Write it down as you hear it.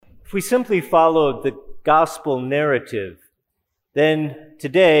If we simply followed the gospel narrative, then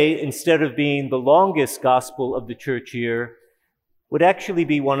today, instead of being the longest gospel of the church year, would actually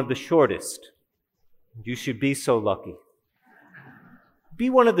be one of the shortest. You should be so lucky. Be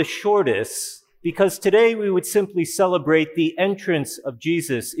one of the shortest because today we would simply celebrate the entrance of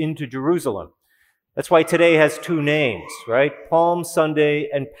Jesus into Jerusalem. That's why today has two names, right? Palm Sunday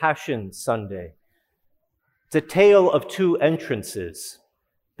and Passion Sunday. It's a tale of two entrances.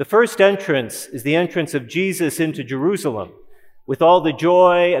 The first entrance is the entrance of Jesus into Jerusalem, with all the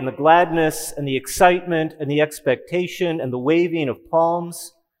joy and the gladness and the excitement and the expectation and the waving of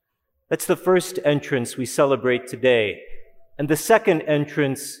palms. That's the first entrance we celebrate today. And the second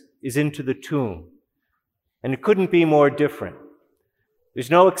entrance is into the tomb. And it couldn't be more different. There's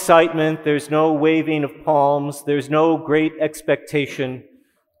no excitement, there's no waving of palms, there's no great expectation,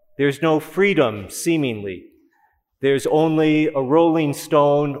 there's no freedom, seemingly. There's only a rolling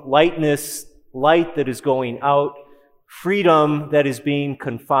stone, lightness, light that is going out, freedom that is being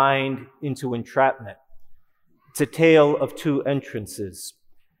confined into entrapment. It's a tale of two entrances.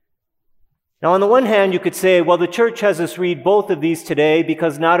 Now, on the one hand, you could say, well, the church has us read both of these today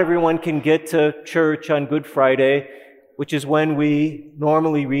because not everyone can get to church on Good Friday, which is when we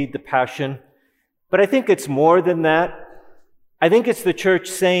normally read the Passion. But I think it's more than that. I think it's the church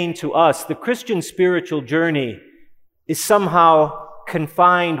saying to us, the Christian spiritual journey is somehow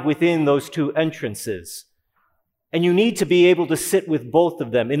confined within those two entrances. And you need to be able to sit with both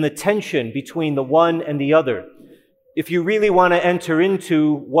of them in the tension between the one and the other. If you really want to enter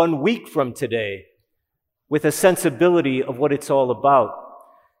into 1 week from today with a sensibility of what it's all about.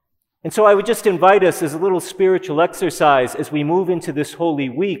 And so I would just invite us as a little spiritual exercise as we move into this Holy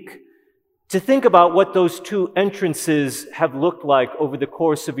Week to think about what those two entrances have looked like over the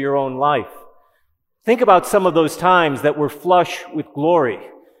course of your own life. Think about some of those times that were flush with glory,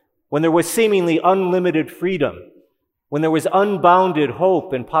 when there was seemingly unlimited freedom, when there was unbounded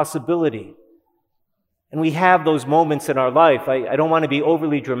hope and possibility. And we have those moments in our life. I don't want to be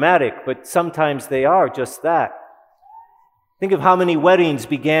overly dramatic, but sometimes they are just that. Think of how many weddings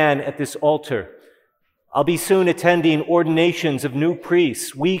began at this altar. I'll be soon attending ordinations of new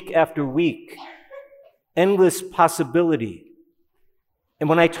priests week after week. Endless possibility. And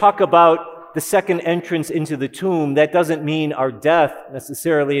when I talk about the second entrance into the tomb, that doesn't mean our death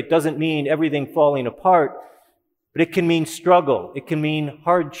necessarily. It doesn't mean everything falling apart, but it can mean struggle. It can mean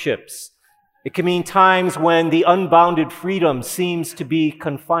hardships. It can mean times when the unbounded freedom seems to be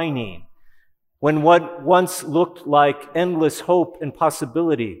confining, when what once looked like endless hope and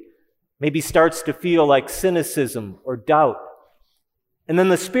possibility maybe starts to feel like cynicism or doubt. And then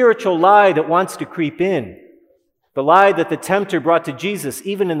the spiritual lie that wants to creep in, the lie that the tempter brought to Jesus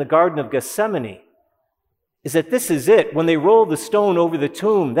even in the Garden of Gethsemane, is that this is it. When they roll the stone over the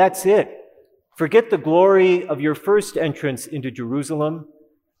tomb, that's it. Forget the glory of your first entrance into Jerusalem.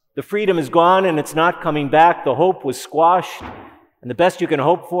 The freedom is gone and it's not coming back. The hope was squashed. And the best you can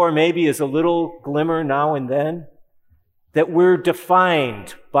hope for maybe is a little glimmer now and then. That we're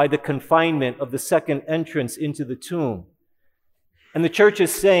defined by the confinement of the second entrance into the tomb. And the church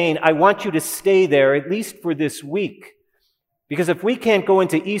is saying, I want you to stay there at least for this week. Because if we can't go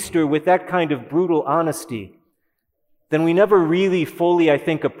into Easter with that kind of brutal honesty, then we never really fully, I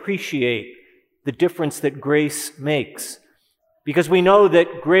think, appreciate the difference that grace makes. Because we know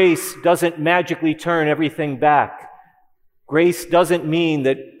that grace doesn't magically turn everything back. Grace doesn't mean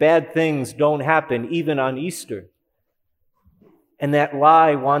that bad things don't happen even on Easter. And that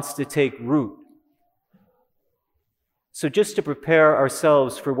lie wants to take root. So just to prepare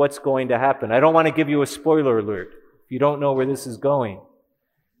ourselves for what's going to happen, I don't want to give you a spoiler alert if you don't know where this is going.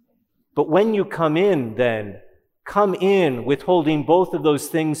 But when you come in then, come in with holding both of those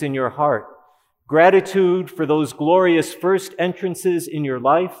things in your heart. Gratitude for those glorious first entrances in your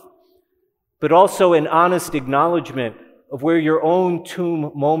life, but also an honest acknowledgement of where your own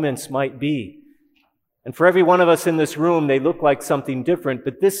tomb moments might be. And for every one of us in this room, they look like something different,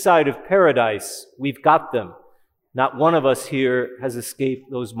 but this side of paradise, we've got them. Not one of us here has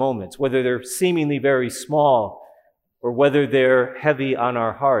escaped those moments, whether they're seemingly very small or whether they're heavy on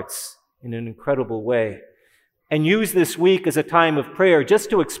our hearts in an incredible way. And use this week as a time of prayer just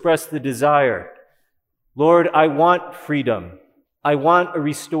to express the desire. Lord, I want freedom. I want a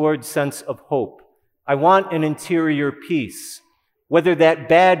restored sense of hope. I want an interior peace, whether that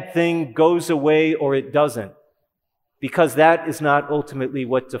bad thing goes away or it doesn't, because that is not ultimately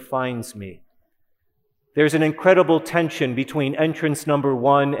what defines me. There's an incredible tension between entrance number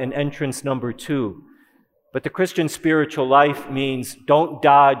 1 and entrance number 2. But the Christian spiritual life means don't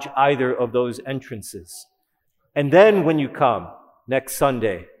dodge either of those entrances. And then when you come next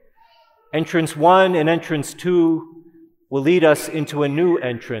Sunday, Entrance 1 and entrance 2 will lead us into a new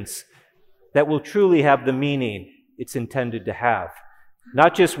entrance that will truly have the meaning it's intended to have.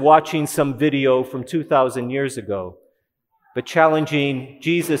 Not just watching some video from 2,000 years ago, but challenging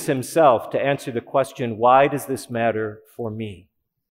Jesus himself to answer the question, why does this matter for me?